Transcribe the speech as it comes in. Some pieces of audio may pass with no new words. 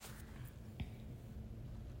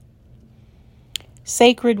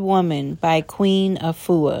Sacred Woman by Queen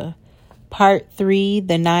Afua. Part 3,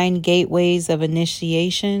 The 9 Gateways of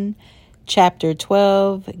Initiation. Chapter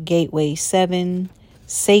 12, Gateway 7,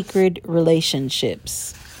 Sacred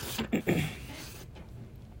Relationships.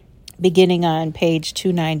 Beginning on page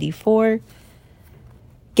 294.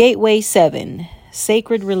 Gateway 7,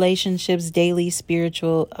 Sacred Relationships Daily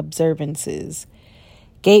Spiritual Observances.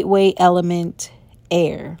 Gateway Element,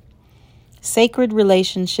 Air. Sacred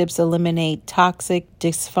relationships eliminate toxic,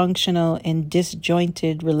 dysfunctional, and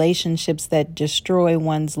disjointed relationships that destroy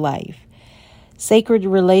one's life. Sacred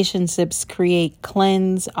relationships create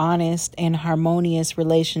cleansed, honest, and harmonious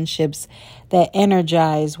relationships that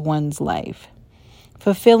energize one's life.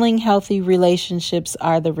 Fulfilling, healthy relationships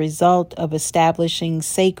are the result of establishing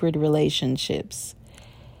sacred relationships.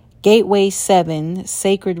 Gateway 7,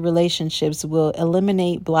 sacred relationships will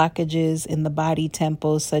eliminate blockages in the body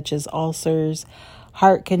temples such as ulcers,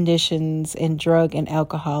 heart conditions, and drug and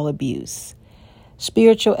alcohol abuse.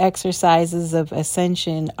 Spiritual exercises of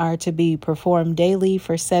ascension are to be performed daily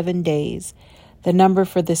for 7 days, the number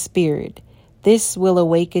for the spirit. This will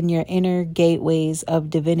awaken your inner gateways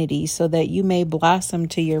of divinity so that you may blossom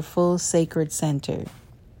to your full sacred center.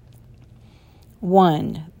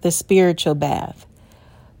 1. The spiritual bath.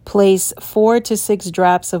 Place 4 to 6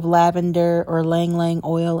 drops of lavender or ylang-ylang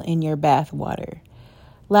oil in your bath water.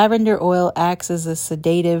 Lavender oil acts as a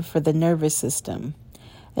sedative for the nervous system.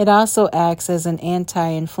 It also acts as an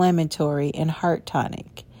anti-inflammatory and heart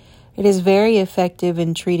tonic. It is very effective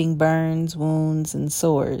in treating burns, wounds, and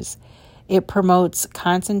sores. It promotes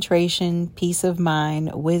concentration, peace of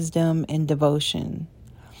mind, wisdom, and devotion.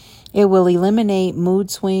 It will eliminate mood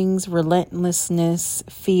swings, relentlessness,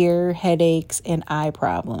 fear, headaches, and eye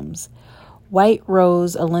problems. White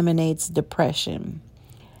rose eliminates depression,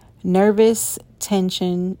 nervous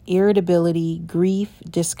tension, irritability, grief,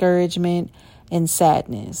 discouragement, and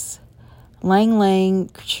sadness. Ylang-ylang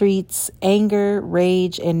treats anger,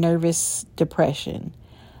 rage, and nervous depression.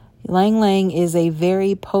 Ylang-ylang is a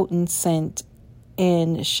very potent scent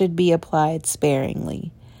and should be applied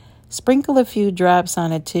sparingly. Sprinkle a few drops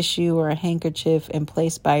on a tissue or a handkerchief and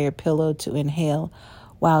place by your pillow to inhale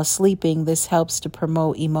while sleeping. This helps to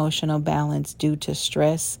promote emotional balance due to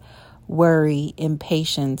stress, worry,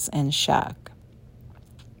 impatience, and shock.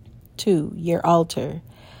 2. Your altar.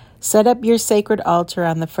 Set up your sacred altar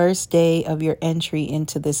on the first day of your entry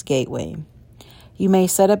into this gateway. You may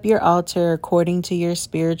set up your altar according to your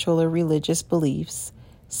spiritual or religious beliefs.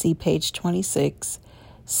 See page 26.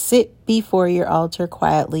 Sit before your altar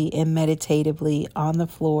quietly and meditatively on the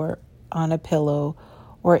floor, on a pillow,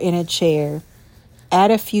 or in a chair.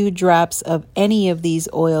 Add a few drops of any of these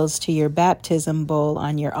oils to your baptism bowl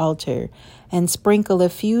on your altar and sprinkle a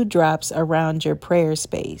few drops around your prayer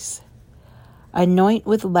space. Anoint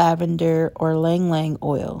with lavender or ylang-ylang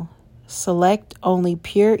oil. Select only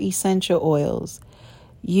pure essential oils.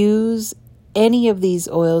 Use any of these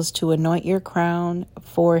oils to anoint your crown,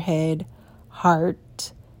 forehead, heart,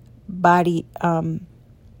 body,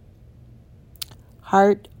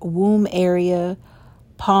 heart, womb area,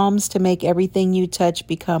 palms to make everything you touch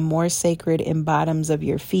become more sacred, and bottoms of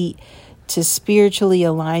your feet to spiritually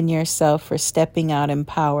align yourself for stepping out in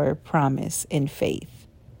power, promise, and faith.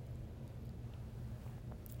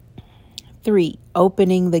 3.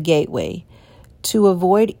 Opening the gateway. To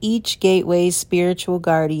avoid each gateway's spiritual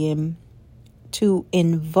guardian, to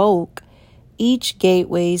invoke each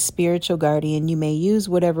gateway's spiritual guardian, you may use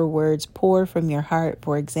whatever words pour from your heart.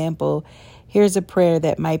 For example, here's a prayer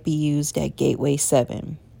that might be used at Gateway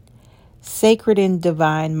 7. Sacred and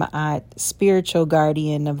divine Ma'at, spiritual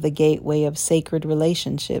guardian of the gateway of sacred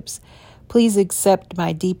relationships, please accept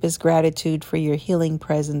my deepest gratitude for your healing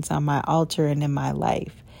presence on my altar and in my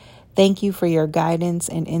life. Thank you for your guidance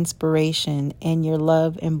and inspiration and your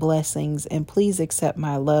love and blessings, and please accept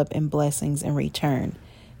my love and blessings in return.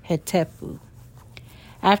 Hetepu.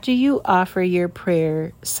 After you offer your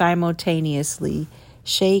prayer simultaneously,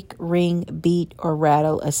 shake, ring, beat, or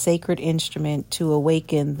rattle a sacred instrument to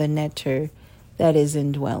awaken the nectar that is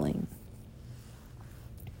indwelling.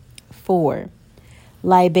 4.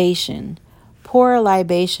 Libation. Pour a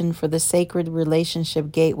libation for the sacred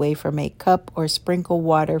relationship gateway from a cup or sprinkle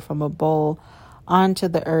water from a bowl onto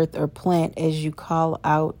the earth or plant as you call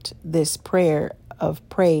out this prayer of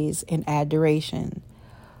praise and adoration.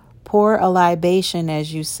 Pour a libation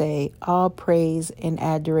as you say, all praise and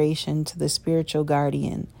adoration to the spiritual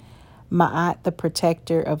guardian, Ma'at, the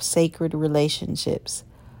protector of sacred relationships.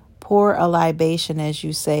 Pour a libation as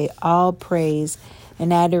you say, all praise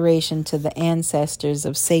and adoration to the ancestors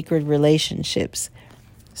of sacred relationships,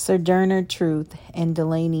 Sojourner Truth and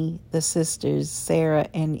Delaney, the sisters, Sarah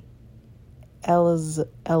and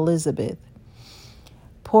Elizabeth.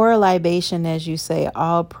 Pour a libation as you say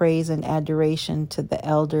all praise and adoration to the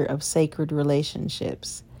elder of sacred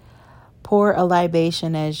relationships. Pour a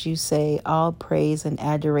libation as you say all praise and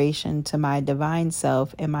adoration to my divine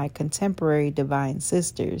self and my contemporary divine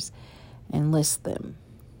sisters, and list them.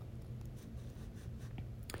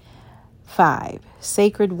 5.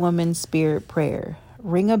 Sacred Woman Spirit Prayer.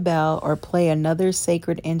 Ring a bell or play another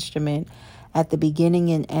sacred instrument at the beginning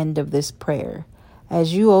and end of this prayer.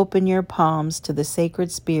 As you open your palms to the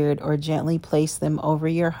sacred spirit or gently place them over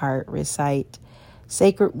your heart, recite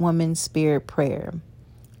Sacred Woman Spirit Prayer.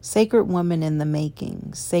 Sacred Woman in the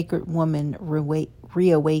making, Sacred Woman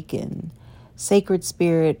reawaken, Sacred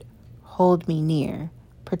Spirit hold me near,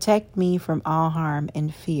 protect me from all harm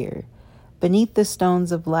and fear. Beneath the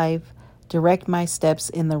stones of life, direct my steps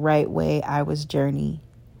in the right way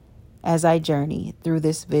as I journey through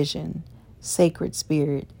this vision. Sacred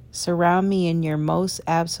Spirit, surround me in your most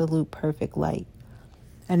absolute perfect light.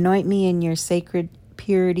 Anoint me in your sacred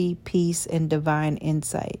purity, peace, and divine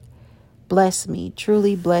insight. Bless me,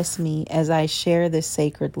 truly bless me as I share this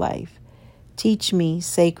sacred life. Teach me,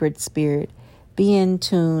 Sacred Spirit, be in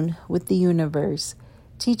tune with the universe.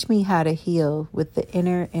 Teach me how to heal with the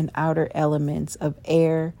inner and outer elements of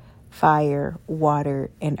air, fire,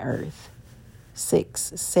 water, and earth.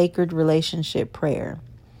 6. Sacred Relationship Prayer.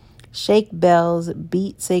 Shake bells,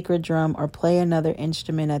 beat sacred drum, or play another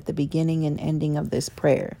instrument at the beginning and ending of this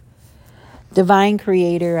prayer. Divine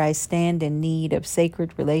Creator, I stand in need of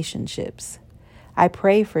sacred relationships. I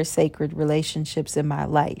pray for sacred relationships in my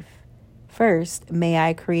life. First, may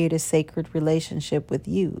I create a sacred relationship with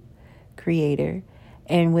you, Creator,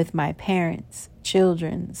 and with my parents,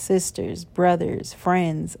 children, sisters, brothers,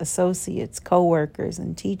 friends, associates, co-workers,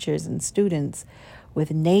 and teachers and students,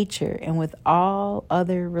 with nature, and with all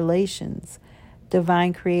other relations.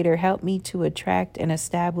 Divine Creator, help me to attract and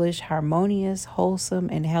establish harmonious, wholesome,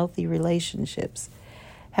 and healthy relationships.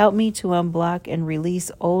 Help me to unblock and release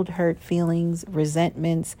old hurt feelings,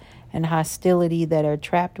 resentments, and hostility that are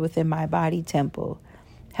trapped within my body temple.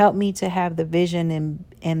 Help me to have the vision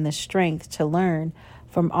and the strength to learn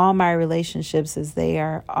from all my relationships as they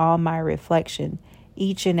are all my reflection,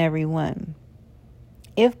 each and every one.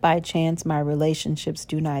 If by chance my relationships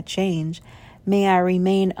do not change, may I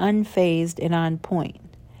remain unfazed and on point.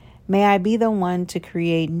 May I be the one to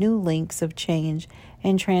create new links of change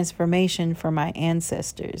and transformation for my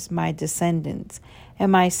ancestors, my descendants,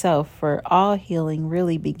 and myself, for all healing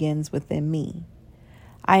really begins within me.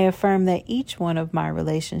 I affirm that each one of my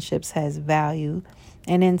relationships has value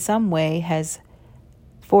and in some way has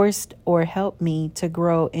forced or helped me to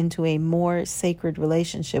grow into a more sacred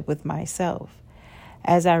relationship with myself.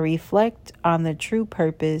 As I reflect on the true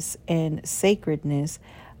purpose and sacredness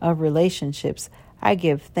of relationships, I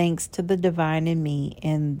give thanks to the divine in me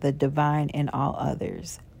and the divine in all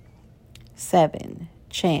others. 7.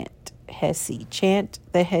 Chant Hesi. Chant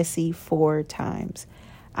the Hesi 4 times.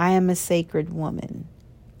 I am a sacred woman.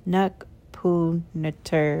 Nuk pu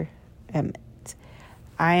natur emet.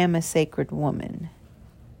 I am a sacred woman.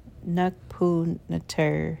 Nuk pu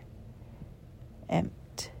natur emet.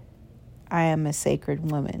 I am a sacred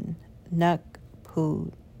woman. Nuk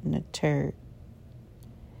pu natur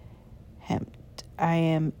emet. I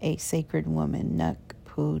am a sacred woman. Nuk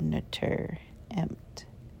pu natur emet.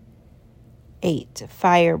 8.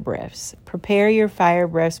 Fire breaths. Prepare your fire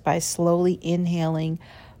breaths by slowly inhaling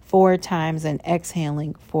 4 times and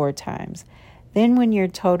exhaling 4 times. Then when you're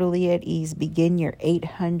totally at ease, begin your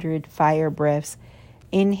 800 fire breaths.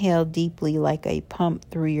 Inhale deeply like a pump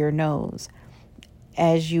through your nose.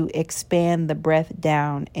 As you expand the breath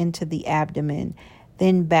down into the abdomen,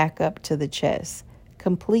 then back up to the chest.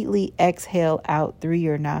 Completely exhale out through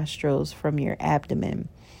your nostrils from your abdomen.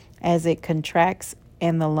 As it contracts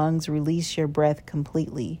and the lungs release your breath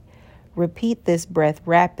completely. Repeat this breath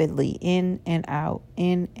rapidly, in and out,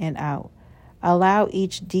 in and out. Allow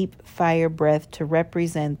each deep fire breath to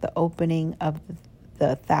represent the opening of the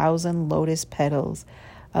 1,000 lotus petals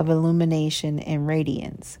of illumination and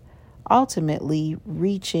radiance, ultimately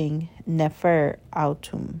reaching Nefer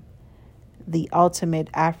Autum, the ultimate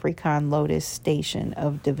African lotus station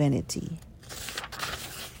of divinity.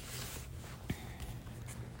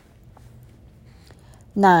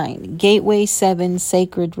 9. Gateway 7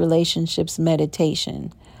 Sacred Relationships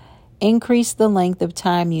Meditation. Increase the length of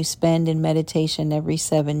time you spend in meditation every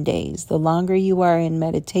 7 days. The longer you are in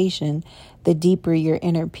meditation, the deeper your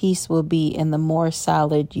inner peace will be and the more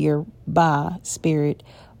solid your Ba spirit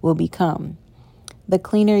will become. The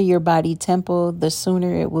cleaner your body temple, the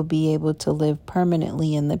sooner it will be able to live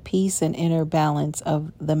permanently in the peace and inner balance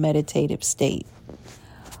of the meditative state.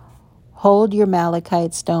 Hold your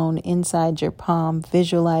malachite stone inside your palm.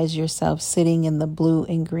 Visualize yourself sitting in the blue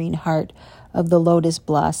and green heart of the lotus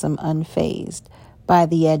blossom, unfazed by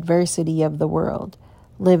the adversity of the world,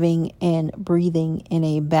 living and breathing in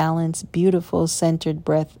a balanced, beautiful, centered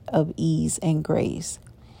breath of ease and grace.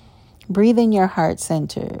 Breathe in your heart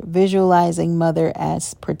center, visualizing Mother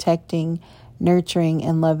as protecting, nurturing,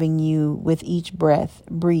 and loving you with each breath.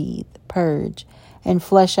 Breathe, purge, and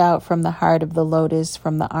flush out from the heart of the lotus,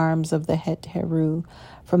 from the arms of the Het Heru,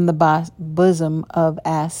 from the bosom of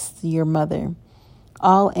As, your mother.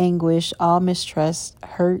 All anguish, all mistrust,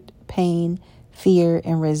 hurt, pain, fear,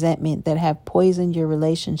 and resentment that have poisoned your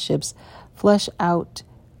relationships, flush out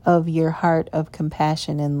of your heart of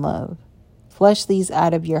compassion and love. Flush these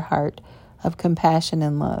out of your heart of compassion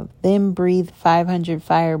and love. Then breathe 500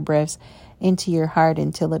 fire breaths into your heart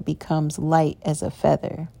until it becomes light as a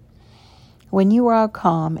feather. When you are all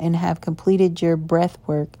calm and have completed your breath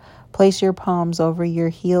work, place your palms over your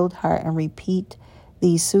healed heart and repeat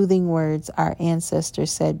these soothing words our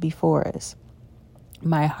ancestors said before us.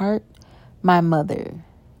 My heart, my mother.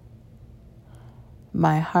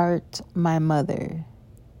 My heart, my mother.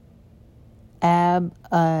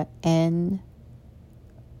 Ab-en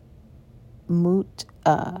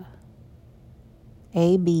Mut-a.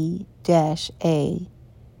 A-B-A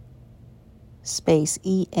space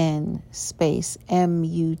E-N space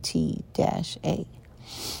M-U-T-A.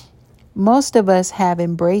 Most of us have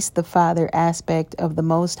embraced the Father aspect of the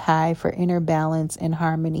Most High for inner balance and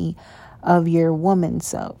harmony of your woman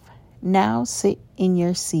self. Now sit in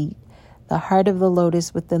your seat, the heart of the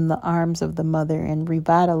lotus within the arms of the Mother, and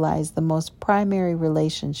revitalize the most primary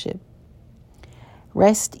relationship.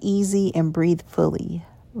 Rest easy and breathe fully.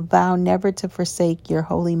 Vow never to forsake your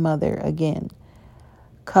Holy Mother again.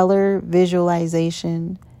 Color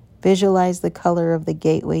visualization. Visualize the color of the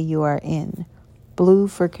gateway you are in. Blue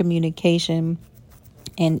for communication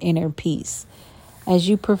and inner peace. As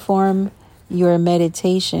you perform your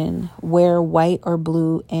meditation, wear white or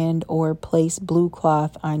blue and or place blue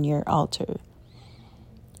cloth on your altar.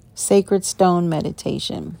 Sacred stone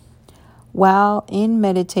meditation. While in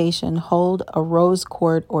meditation, hold a rose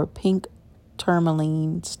quartz or pink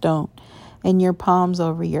tourmaline stone in your palms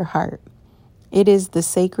over your heart. It is the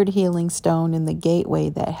sacred healing stone in the gateway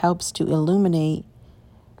that helps to illuminate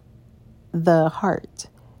the heart.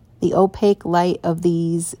 The opaque light of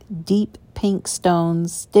these deep pink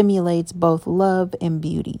stones stimulates both love and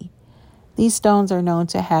beauty. These stones are known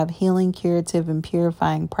to have healing, curative, and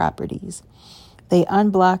purifying properties. They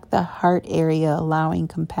unblock the heart area, allowing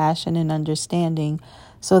compassion and understanding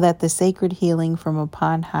so that the sacred healing from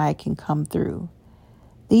upon high can come through.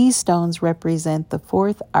 These stones represent the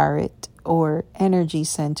fourth arit, or energy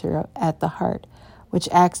center at the heart, which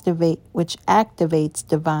activates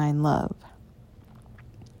divine love.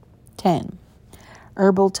 10.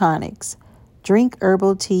 Herbal tonics. Drink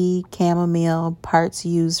herbal tea, chamomile, parts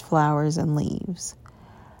used flowers and leaves.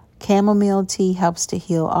 Chamomile tea helps to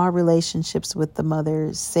heal all relationships with the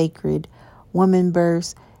Mother's sacred woman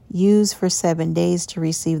births. Use for 7 days to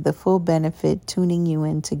receive the full benefit, tuning you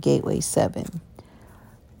into Gateway 7.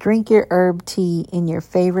 Drink your herb tea in your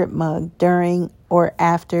favorite mug during or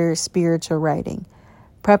after spiritual writing.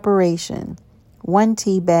 Preparation. 1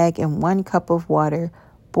 tea bag and 1 cup of water.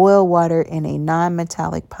 Boil water in a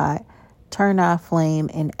non-metallic pot. Turn off flame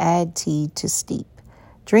and add tea to steep.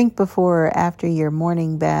 Drink before or after your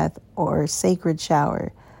morning bath or sacred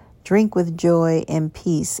shower. Drink with joy and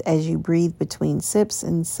peace as you breathe between sips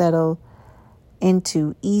and settle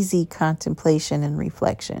into easy contemplation and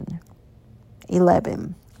reflection.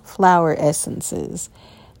 11. Flower essences.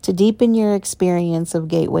 To deepen your experience of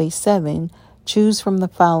Gateway 7, choose from the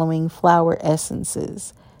following flower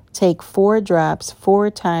essences. Take 4 drops 4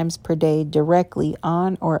 times per day directly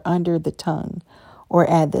on or under the tongue, or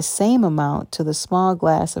add the same amount to the small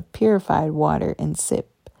glass of purified water and sip.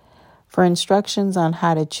 For instructions on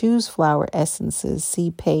how to choose flower essences,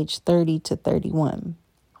 see page 30 to 31.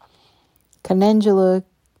 Calendula.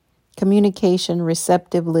 Communication,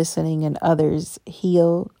 receptive listening, and others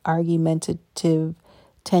heal argumentative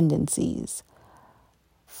tendencies.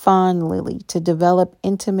 Fawn lily, to develop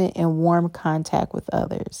intimate and warm contact with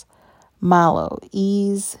others. Mallow,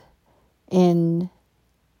 ease in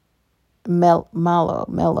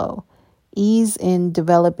mellow, ease in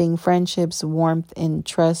developing friendships, warmth and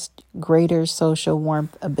trust, greater social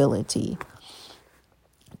warmth ability.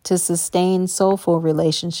 To sustain soulful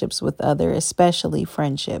relationships with others, especially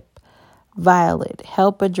friendship. Violet,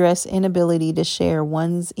 help address inability to share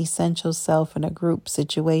one's essential self in a group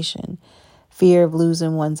situation, fear of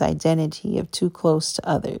losing one's identity if too close to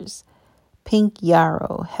others. Pink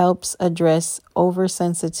yarrow helps address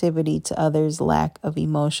oversensitivity to others' lack of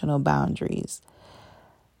emotional boundaries.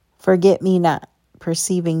 Forget me not,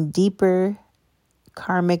 perceiving deeper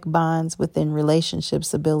karmic bonds within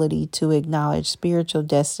relationships, ability to acknowledge spiritual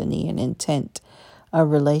destiny and intent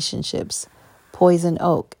of relationships. Poison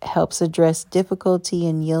oak helps address difficulty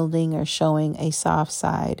in yielding or showing a soft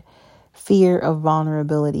side. Fear of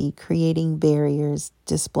vulnerability, creating barriers,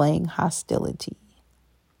 displaying hostility.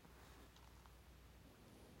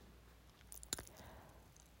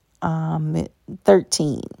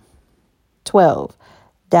 12.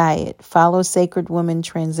 Diet. Follow Sacred Woman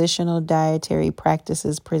transitional dietary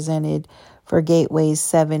practices presented for gateways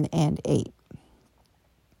 7 and 8.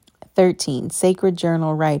 13. Sacred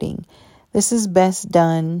journal writing. This is best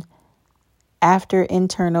done after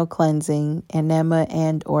internal cleansing, enema,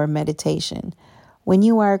 and or meditation. When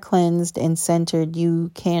you are cleansed and centered,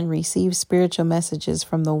 you can receive spiritual messages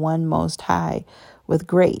from the One Most High with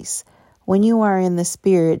grace. When you are in the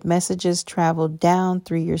spirit, messages travel down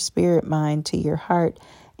through your spirit mind to your heart,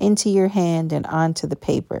 into your hand, and onto the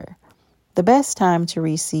paper. The best time to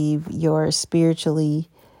receive your spiritually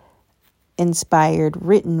inspired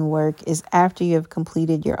written work is after you have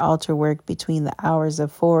completed your altar work between the hours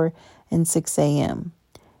of 4 and 6 a.m.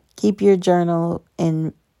 Keep your journal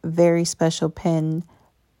in very special pen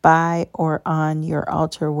by or on your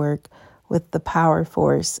altar work with the power,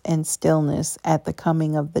 force, and stillness at the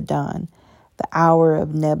coming of the dawn, the hour of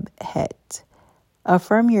Nebhet.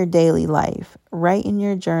 Affirm your daily life. Write in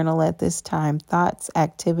your journal at this time thoughts,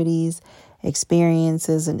 activities,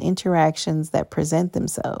 experiences, and interactions that present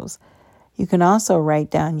themselves. You can also write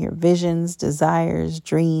down your visions, desires,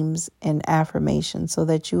 dreams, and affirmations so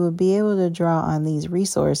that you will be able to draw on these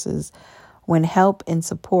resources when help and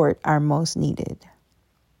support are most needed.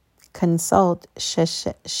 Consult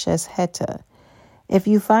Shesheta. If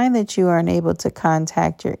you find that you are unable to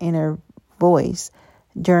contact your inner voice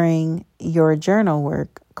during your journal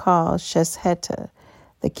work, call Shesheta,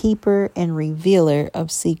 the keeper and revealer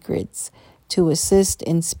of secrets, to assist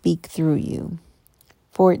and speak through you.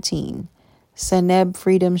 14. Seneb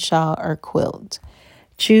freedom shawl or quilt.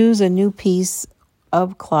 Choose a new piece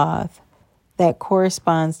of cloth that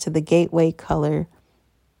corresponds to the gateway color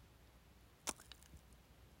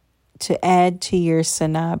to add to your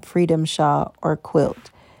Seneb freedom shawl or quilt.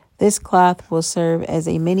 This cloth will serve as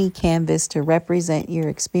a mini canvas to represent your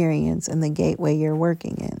experience in the gateway you're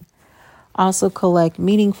working in. Also collect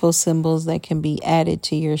meaningful symbols that can be added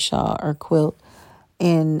to your shawl or quilt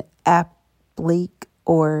in applique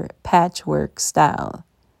or patchwork style.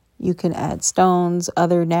 You can add stones,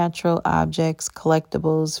 other natural objects,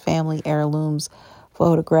 collectibles, family heirlooms,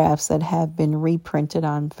 photographs that have been reprinted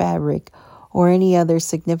on fabric, or any other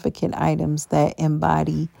significant items that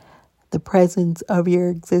embody the presence of your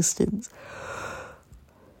existence.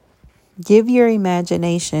 Give your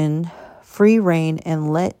imagination free rein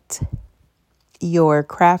and let your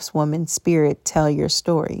craftswoman spirit tell your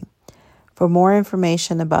story. For more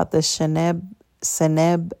information about the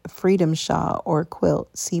Seneb Freedom Shawl or quilt,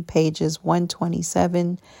 see pages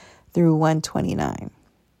 127 through 129.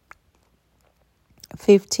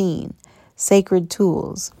 15. Sacred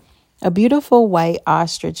tools. A beautiful white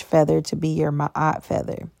ostrich feather to be your ma'at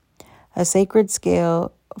feather. A sacred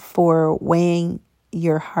scale for weighing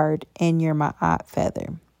your heart and your ma'at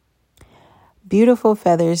feather. Beautiful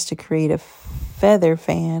feathers to create a feather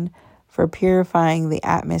fan for purifying the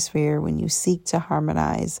atmosphere when you seek to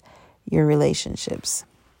harmonize your relationships.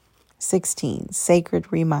 16.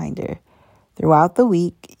 Sacred reminder. Throughout the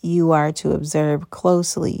week, you are to observe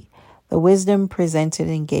closely the wisdom presented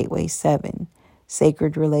in Gateway 7,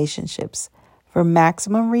 Sacred Relationships. For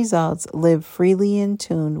maximum results, live freely in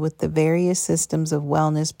tune with the various systems of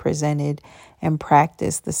wellness presented and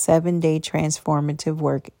practice the 7-day transformative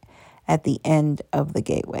work at the end of the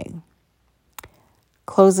Gateway.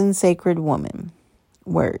 Closing Sacred Woman.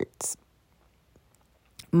 Words.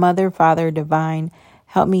 Mother, Father, Divine,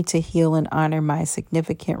 help me to heal and honor my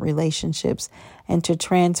significant relationships and to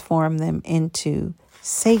transform them into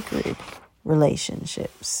sacred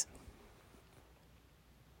relationships.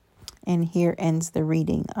 And here ends the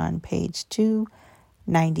reading on page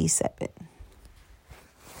 297.